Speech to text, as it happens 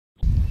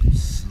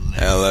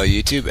Hello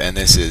YouTube, and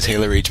this is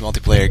Halo Reach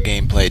multiplayer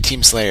gameplay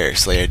Team Slayer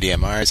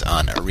DMRs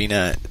on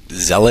Arena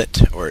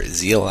Zealot, or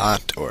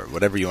Zealot, or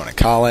whatever you want to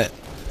call it,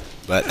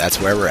 but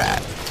that's where we're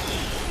at.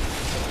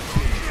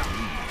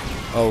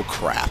 Oh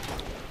crap.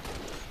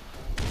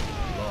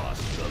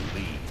 Lost the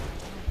lead.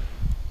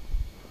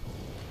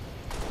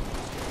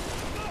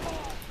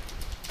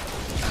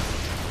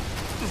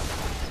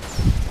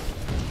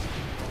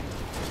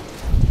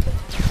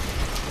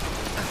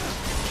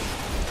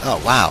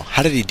 Oh wow,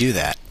 how did he do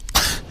that?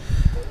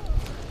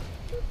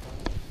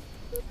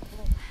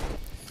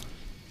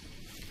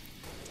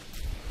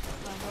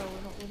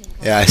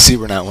 Yeah, I see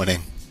we're not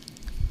winning.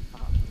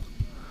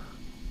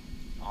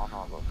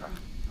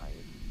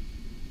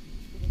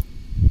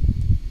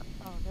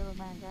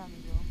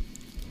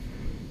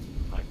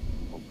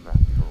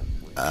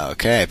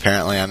 Okay,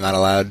 apparently I'm not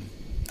allowed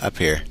up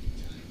here.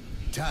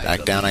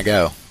 Back down I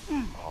go.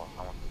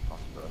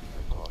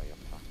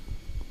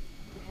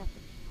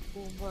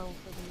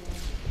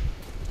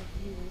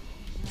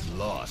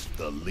 Lost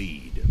the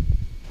lead.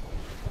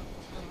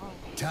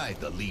 Tied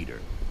the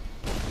leader.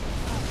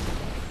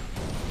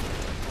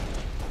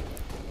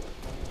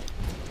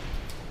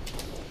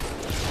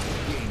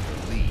 Gained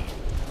the lead.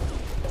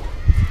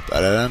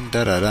 Ba-da-dun,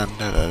 da-da-dun,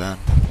 da-da-dun.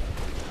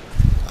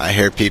 I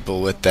hear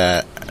people with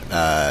that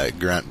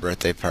grunt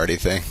birthday party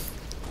thing.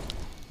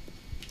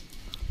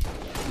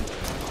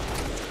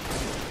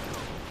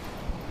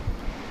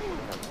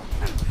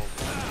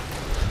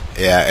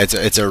 Yeah,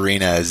 it's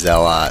Arena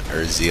Zealot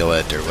or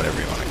Zealot or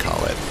whatever you want to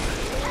call it.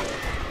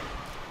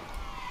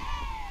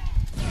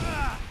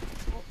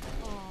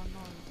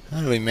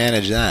 How do we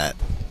manage that?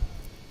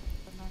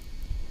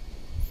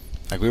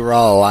 Like, we were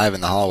all alive in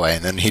the hallway,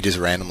 and then he just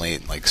randomly,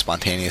 like,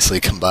 spontaneously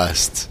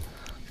combusts.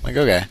 Like,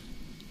 okay.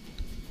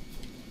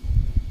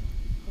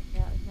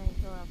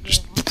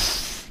 Just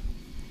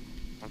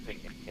I'm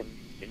thinking, in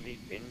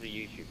the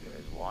YouTube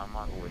videos, why am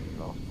I always in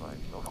last place?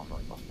 So I'm not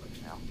in last place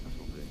now. That's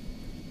all good.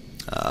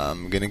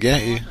 I'm gonna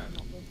get you.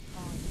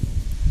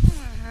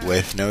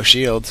 With no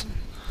shields.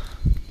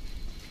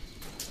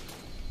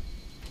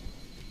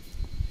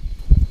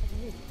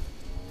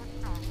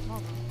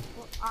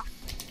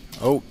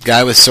 Oh,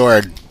 guy with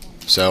sword.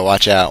 So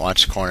watch out,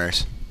 watch the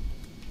corners.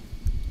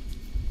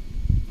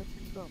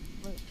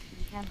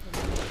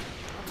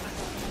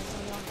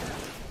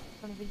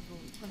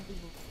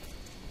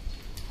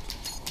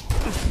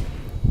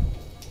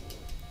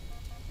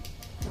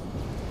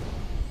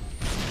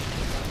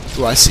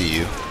 Ooh, I see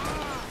you.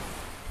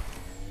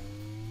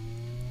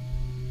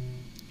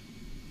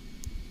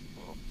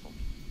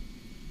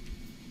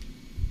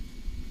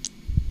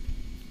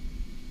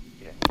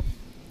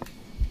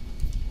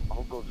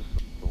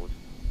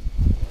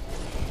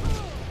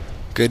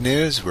 Good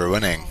news, we're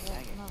winning.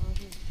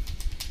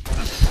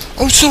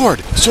 Oh,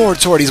 sword!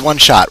 Sword! He's one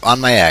shot on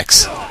my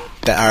ex.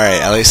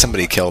 Alright, at least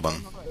somebody killed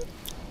him.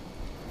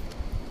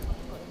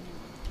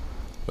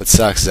 What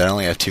sucks is I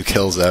only have 2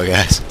 kills though,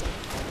 guys.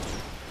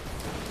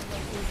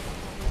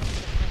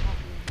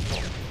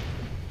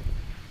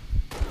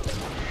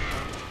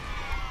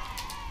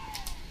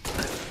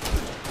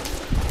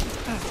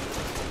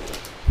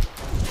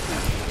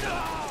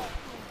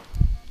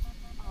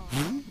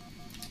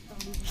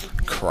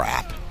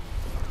 Crap.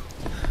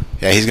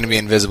 Yeah, he's gonna be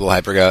invisible,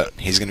 Hypergoat.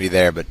 He's gonna be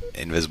there, but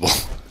invisible.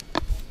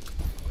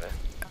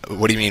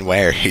 What do you mean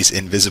where? He's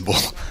invisible.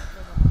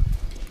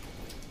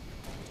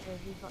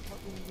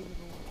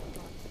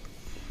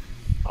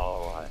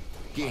 Alright.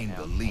 Gained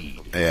the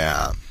lead.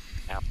 Yeah.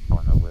 Now I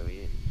know where he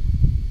is.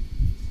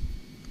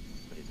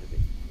 But it's a bit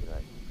too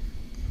late.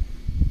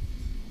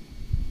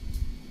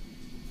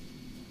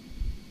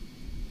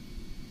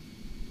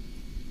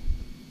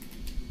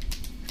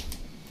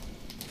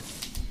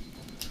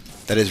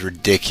 That is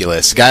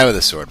ridiculous. Guy with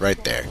a sword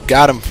right there.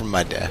 Got him from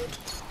my death.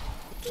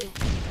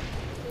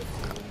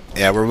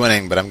 Yeah, we're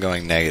winning, but I'm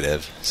going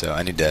negative, so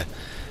I need to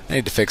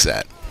fix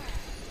that.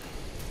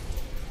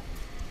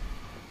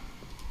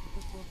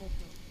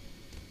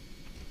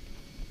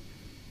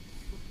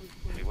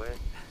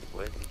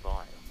 Where's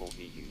Divine? I thought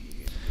he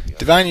usually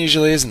Divine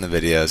usually is in the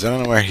videos. I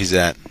don't know where he's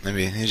at.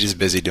 Maybe he's just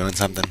busy doing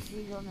something.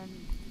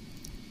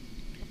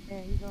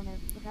 Hey,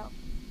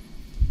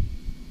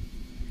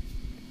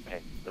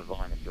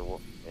 Divine, if you're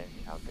watching this,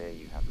 how dare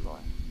you have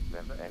life?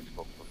 Remember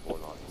Xbox before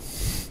life.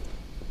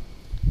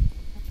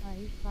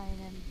 He's playing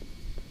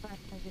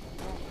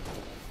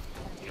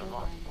You're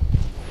not.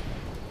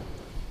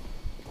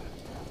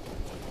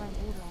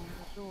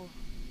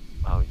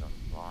 Oh, he's on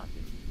line.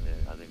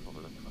 I didn't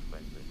bother looking at my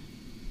friends list.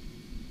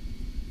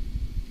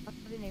 I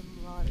didn't even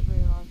realise that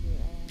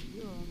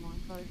you were on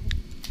mine, so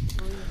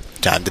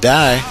Time to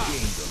die.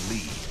 Gained the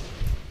lead.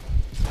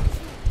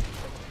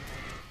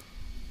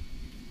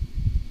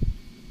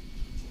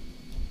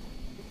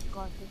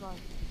 guys.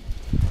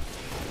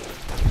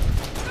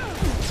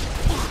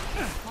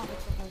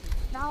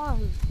 No!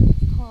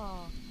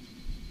 Oh.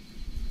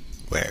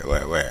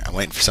 Where? I'm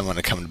waiting for someone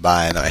to come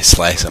by and then I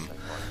slice him.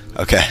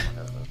 Okay.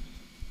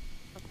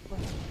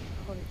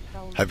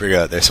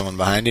 Hypergoat, there's someone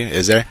behind you?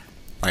 Is there?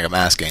 Like, I'm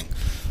asking.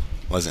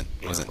 Wasn't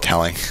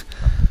telling.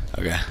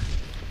 Okay.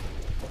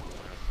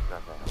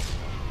 Grab that.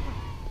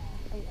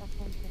 I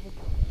came to hit.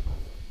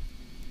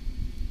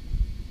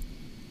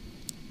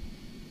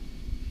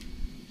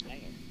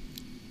 Dang it.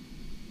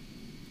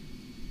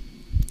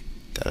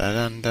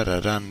 Da-da-dun,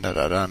 da-da-dun,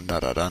 da-da-dun,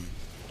 da-da-dun.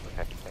 We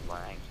have to take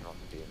my aim not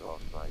to be at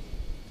last place.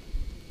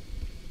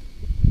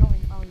 It's not in,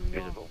 oh, you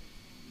are. Visible.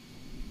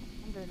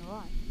 I'm doing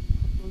alright.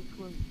 Blue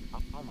screen.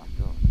 Oh my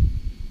god.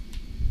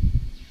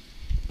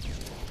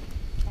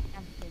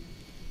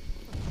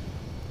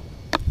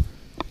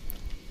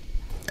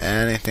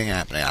 Anything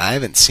happening? I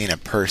haven't seen a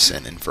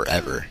person in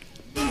forever.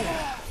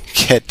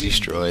 Get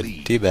destroyed.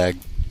 Teabag.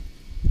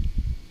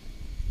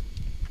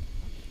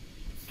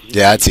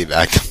 Yeah, I'd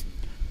teabag.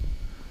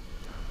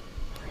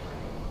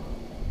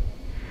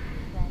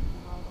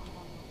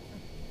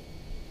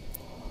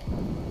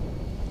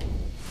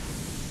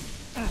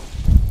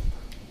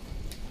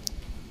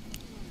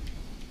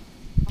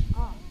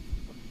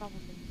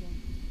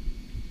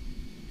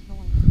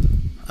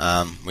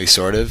 We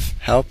sort of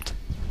helped.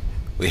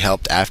 We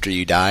helped after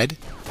you died.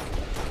 Oh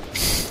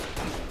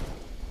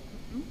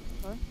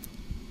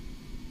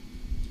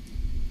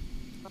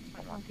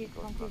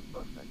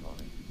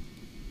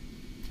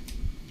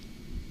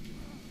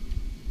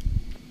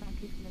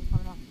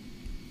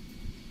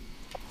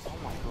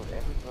my god,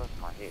 every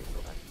person I hit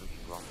looks like the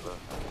wrong person.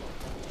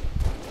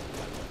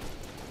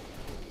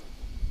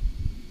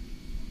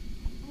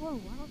 Whoa,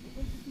 why don't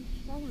they be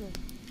stolen?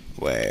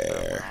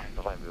 Where?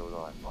 But I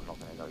realise I'm not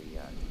going to go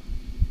yet.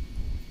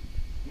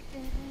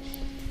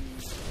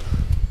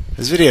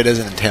 This video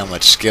doesn't entail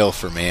much skill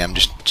for me. I'm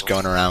just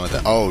going around with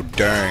it. Oh,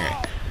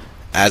 darn.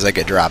 As I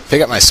get dropped.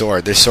 Pick up my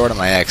sword. There's sword on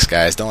my X,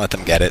 guys. Don't let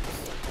them get it.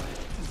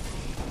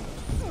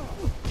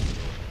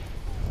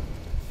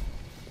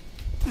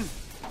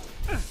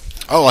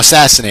 Oh,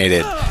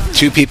 assassinated.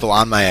 2 people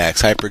on my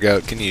X.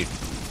 Hypergoat, can you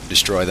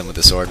destroy them with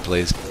the sword,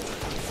 please?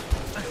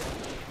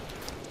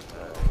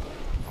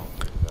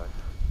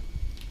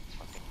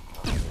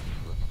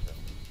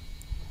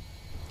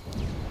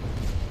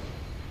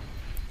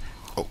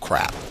 Oh,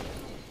 crap.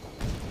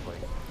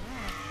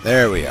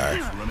 There we are.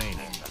 Remaining.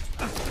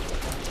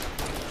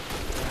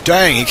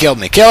 Dang, he killed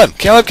me. Kill him!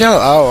 Kill him! Kill him!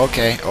 Oh,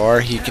 okay.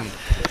 Or he can...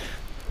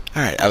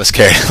 Alright, I was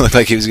scared. It looked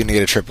like he was going to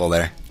get a triple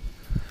there.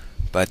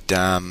 But,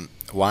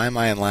 why am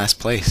I in last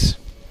place?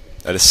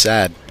 That is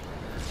sad.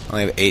 I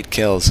only have 8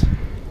 kills.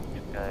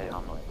 Okay,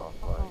 I'm not in last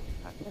place.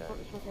 Happy days.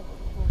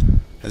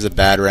 It was a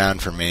bad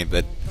round for me,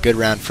 but good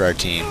round for our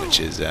team,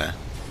 which is, I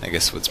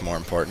guess, what's more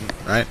important,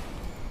 right?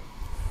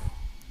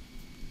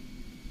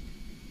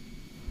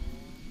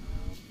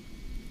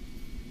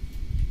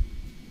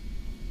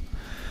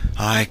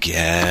 I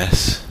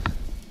guess.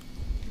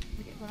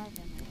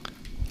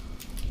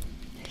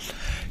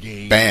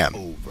 Game Bam.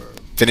 over.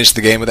 Finish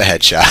the game with a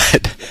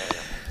headshot.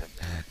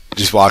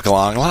 Just walk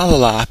along, la la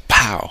la,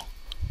 pow.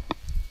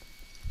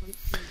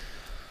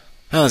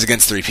 That was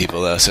against 3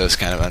 people, though, so it's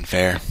kind of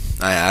unfair.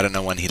 I don't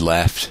know when he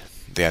left,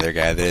 the other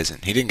guy that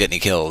isn't. He didn't get any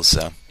kills,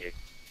 so...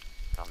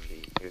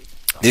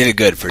 They did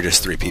good for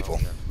just 3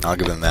 people. I'll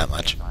give them that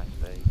much.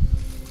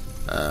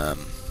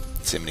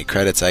 Let's see how many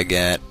credits I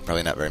get.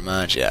 Probably not very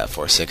much. Yeah,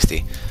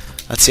 460.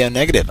 Let's see how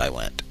negative I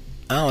went.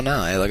 Oh,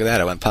 no. Hey, look at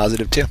that. I went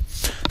positive, too.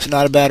 So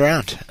not a bad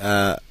round.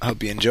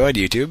 Hope you enjoyed,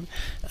 YouTube.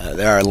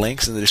 There are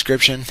links in the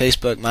description.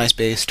 Facebook,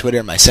 MySpace,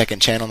 Twitter, my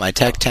second channel, my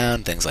Tech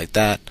Town, things like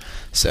that.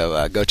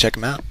 So go check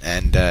them out.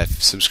 And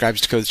subscribe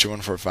to Code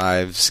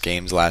 145's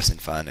Games, Laughs,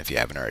 and Fun if you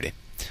haven't already.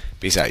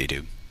 Peace out,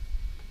 YouTube.